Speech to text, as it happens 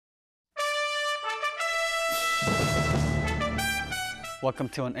Welcome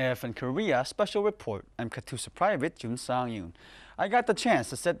to an AFN Korea special report. I'm Katusa Private Jun Sang-yoon. I got the chance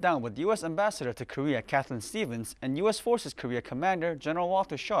to sit down with U.S. Ambassador to Korea Kathleen Stevens and U.S. Forces Korea Commander General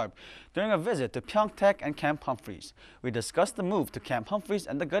Walter Sharp during a visit to Pyongtaek and Camp Humphreys. We discussed the move to Camp Humphreys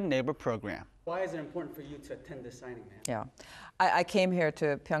and the Good Neighbor program. Why is it important for you to attend this signing, ma'am? Yeah. I came here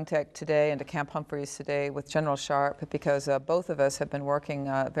to Pyongtaek today and to Camp Humphreys today with General Sharp because both of us have been working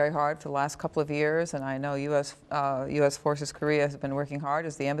very hard for the last couple of years, and I know U.S. Forces Korea has been working hard,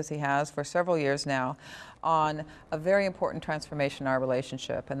 as the embassy has, for several years now, on a very important transformation in our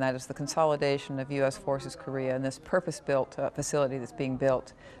relationship, and that is the consolidation of U.S. Forces Korea and this purpose-built facility that's being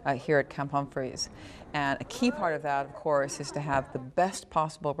built here at Camp Humphreys. And a key part of that, of course, is to have the best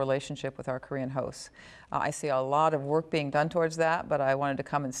possible relationship with our Korean hosts. I see a lot of work being done towards that, but I wanted to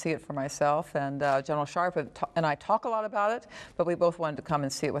come and see it for myself. And General Sharp and I talk a lot about it, but we both wanted to come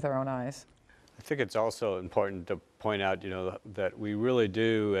and see it with our own eyes. I think it's also important to point out, that we really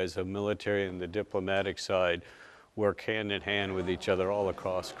do, as a military and the diplomatic side, work hand in hand with each other all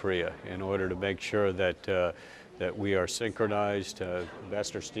across Korea in order to make sure that that we are synchronized.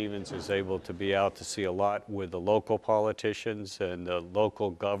 Ambassador Stevens is able to be out to see a lot with the local politicians and the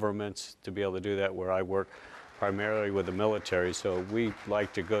local governments to be able to do that, where I work primarily with the military. So we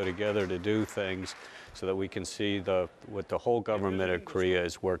like to go together to do things so that we can see what the whole government of Korea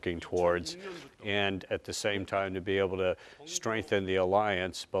is working towards, and at the same time to be able to strengthen the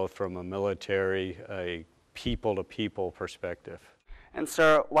alliance, both from a military, a people-to-people perspective. And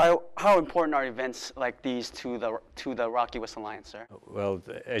sir, how important are events like these to the Rock-U.S. alliance, sir? Well,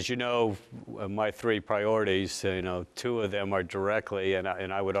 as you know, my three priorities, two of them are directly, and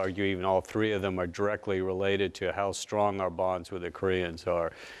I would argue even all three of them are directly related to how strong our bonds with the Koreans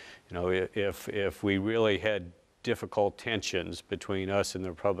are. If we really had difficult tensions between us and the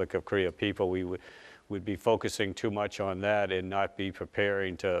Republic of Korea people, we would be focusing too much on that and not be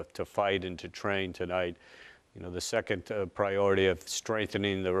preparing to fight and to train tonight. The second priority of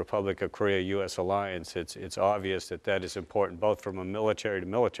strengthening the Republic of Korea-U.S. alliance, it's obvious that is important both from a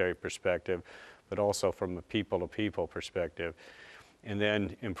military-to-military perspective, but also from a people-to-people perspective. And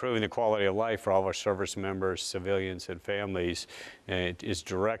then improving the quality of life for all of our service members, civilians, and families is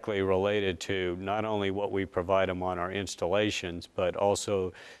directly related to not only what we provide them on our installations, but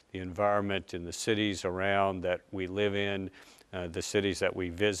also the environment in the cities around that we live in, the cities that we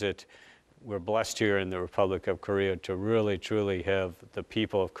visit. We're blessed here in the Republic of Korea to really, truly have the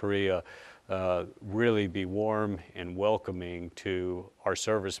people of Korea really be warm and welcoming to our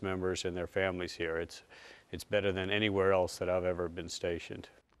service members and their families here. It's better than anywhere else that I've ever been stationed.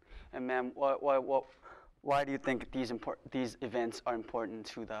 And ma'am, why do you think these events are important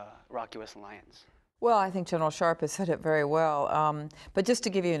to the Rock-U.S. alliance? Well, I think General Sharp has said it very well. But just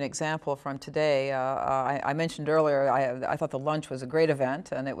to give you an example from today, I mentioned earlier, I thought the lunch was a great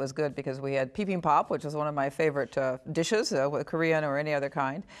event, and it was good because we had bibimbap, which is one of my favorite dishes, Korean or any other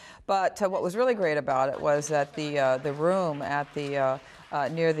kind. But what was really great about it was that the room at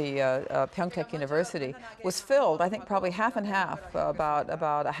near the Pyongtaek University was filled, I think probably half and half, about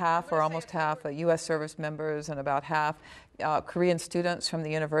a half or almost half U.S. service members and about half Korean students from the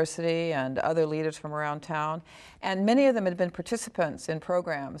university and other leaders from around town. And many of them had been participants in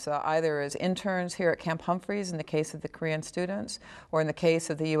programs, either as interns here at Camp Humphreys in the case of the Korean students, or in the case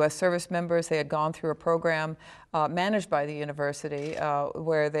of the U.S. service members, they had gone through a program managed by the university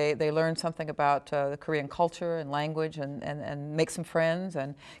where they learned something about the Korean culture and language and make some friends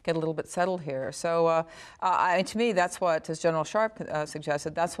and get a little bit settled here. So to me, that's what, as General Sharp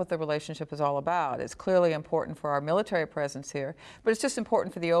suggested, that's what the relationship is all about. It's clearly important for our military presence here, but it's just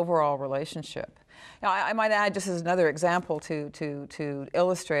important for the overall relationship. Now, I might add, just as another example to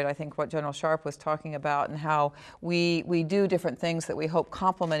illustrate, I think, what General Sharp was talking about and how we do different things that we hope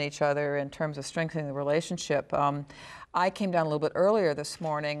complement each other in terms of strengthening the relationship. I came down a little bit earlier this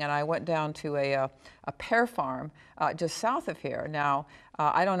morning, and I went down to a pear farm just south of here. Now,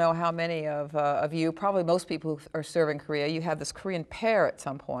 I don't know how many of you, probably most people who are serving Korea, you have this Korean pear at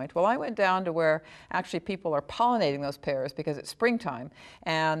some point. Well, I went down to where actually people are pollinating those pears because it's springtime,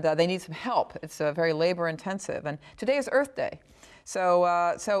 and they need some help. It's very labor intensive, and today is Earth Day. So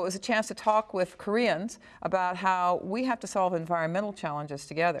it was a chance to talk with Koreans about how we have to solve environmental challenges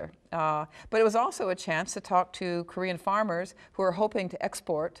together. But it was also a chance to talk to Korean farmers who are hoping to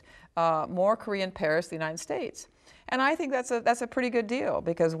export more Korean pears to the United States. And I think that's a pretty good deal,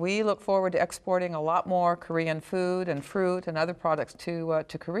 because we look forward to exporting a lot more Korean food and fruit and other products to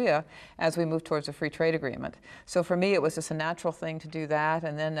Korea as we move towards a free trade agreement. So for me, it was just a natural thing to do that,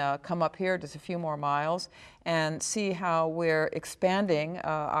 and then come up here just a few more miles and see how we're expanding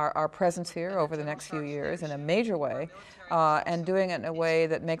our presence here over the next few years in a major way, and doing it in a way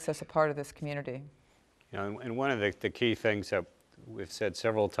that makes us a part of this community. You know, and one of the key things that we've said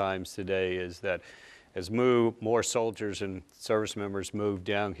several times today is that as more soldiers and service members move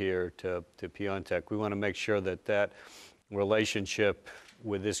down here to Pyongtaek, we want to make sure that that relationship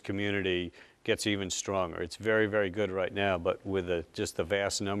with this community gets even stronger. It's very, very good right now, but with just the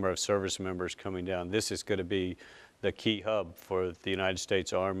vast number of service members coming down, this is going to be the key hub for the United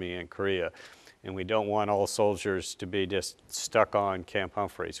States Army and Korea. And we don't want all soldiers to be just stuck on Camp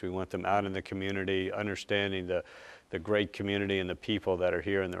Humphreys. We want them out in the community, understanding the great community and the people that are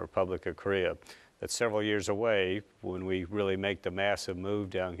here in the Republic of Korea. That's several years away when we really make the massive move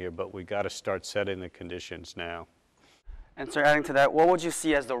down here, but we got to start setting the conditions now. And so adding to that, what would you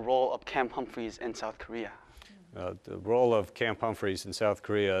see as the role of Camp Humphreys in South Korea? The role of Camp Humphreys in South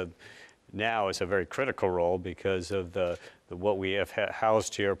Korea now is a very critical role because of what we have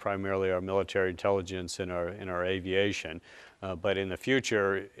housed here, primarily our military intelligence and our aviation. But in the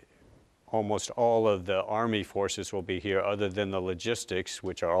future, almost all of the Army forces will be here, other than the logistics,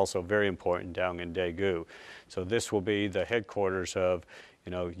 which are also very important down in Daegu. So this will be the headquarters of,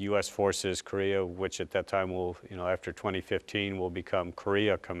 U.S. Forces Korea, which at that time will, after 2015, will become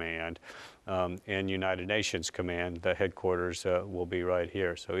Korea Command, and United Nations Command. The headquarters will be right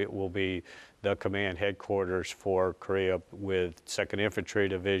here. So it will be the command headquarters for Korea, with 2nd Infantry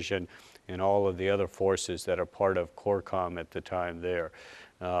Division and all of the other forces that are part of CORCOM at the time there.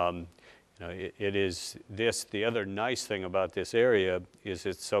 The other nice thing about this area is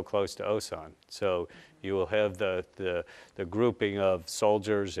it's so close to Osan. So you will have the grouping of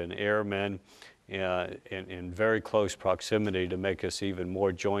soldiers and airmen in very close proximity to make us even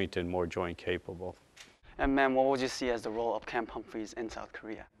more joint and more joint capable. And ma'am, what would you see as the role of Camp Humphreys in South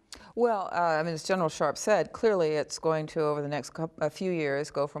Korea? Well, as General Sharp said, clearly it's going to, over the next few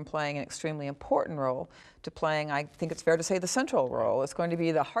years, go from playing an extremely important role to playing, I think it's fair to say, the central role. It's going to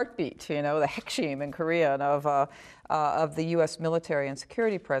be the heartbeat, the 핵심 in Korean of the U.S. military and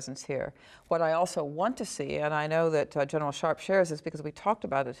security presence here. What I also want to see, and I know that General Sharp shares this because we talked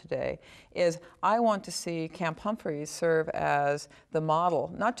about it today, is I want to see Camp Humphreys serve as the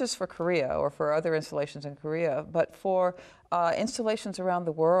model, not just for Korea or for other installations in Korea, but for installations around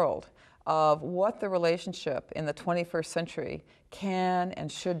the world of what the relationship in the 21st century can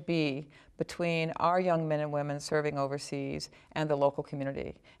and should be between our young men and women serving overseas and the local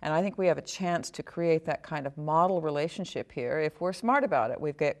community. And I think we have a chance to create that kind of model relationship here if we're smart about it.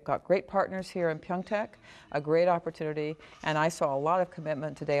 We've got great partners here in Pyongtaek, a great opportunity, and I saw a lot of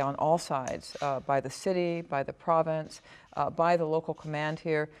commitment today on all sides, by the city, by the province, by the local command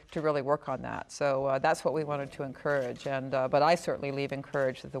here to really work on that. So that's what we wanted to encourage, and but I certainly leave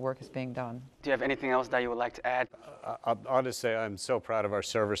encouraged that the work is being done. Do you have anything else that you would like to add? I'll just say I'm so proud of our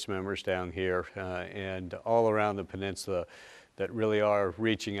service members down here and all around the peninsula that really are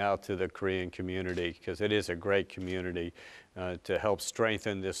reaching out to the Korean community, because it is a great community, to help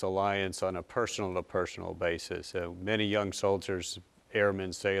strengthen this alliance on a personal-to-personal basis. Many young soldiers,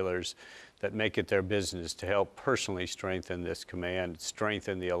 airmen, sailors, that make it their business to help personally strengthen this command,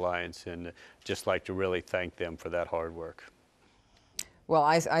 strengthen the alliance, and just like to really thank them for that hard work. Well,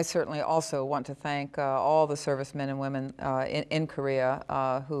 I certainly also want to thank all the servicemen and women in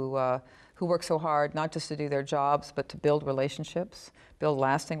Korea who work so hard, not just to do their jobs, but to build relationships, build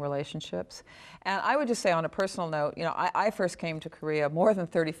lasting relationships. And I would just say on a personal note, I first came to Korea more than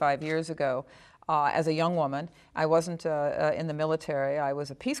 35 years ago as a young woman. I wasn't in the military. I was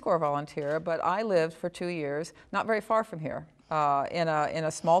a Peace Corps volunteer, but I lived for 2 years, not very far from here, in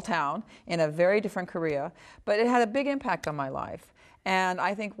a small town, in a very different Korea, but it had a big impact on my life. And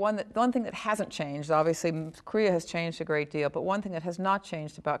I think one thing that hasn't changed, obviously Korea has changed a great deal, but one thing that has not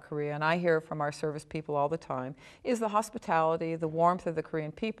changed about Korea, and I hear from our service people all the time, is the hospitality, the warmth of the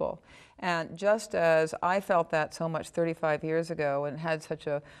Korean people. And just as I felt that so much 35 years ago and had such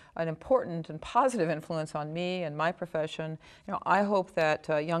an important and positive influence on me and my profession, I hope that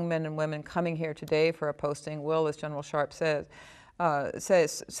young men and women coming here today for a posting will, as General Sharp says,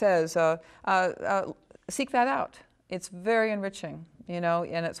 seek that out. It's very enriching,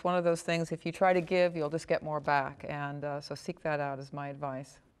 and it's one of those things, if you try to give, you'll just get more back. And so seek that out is my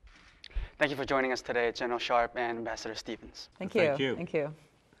advice. Thank you for joining us today, General Sharp and Ambassador Stevens. Thank you. Thank you. Thank you.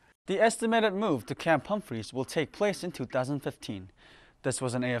 The estimated move to Camp Humphreys will take place in 2015. This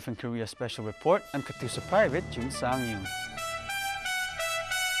was an AFN Korea special report. I'm Katusa Private Jun Sang-yoon.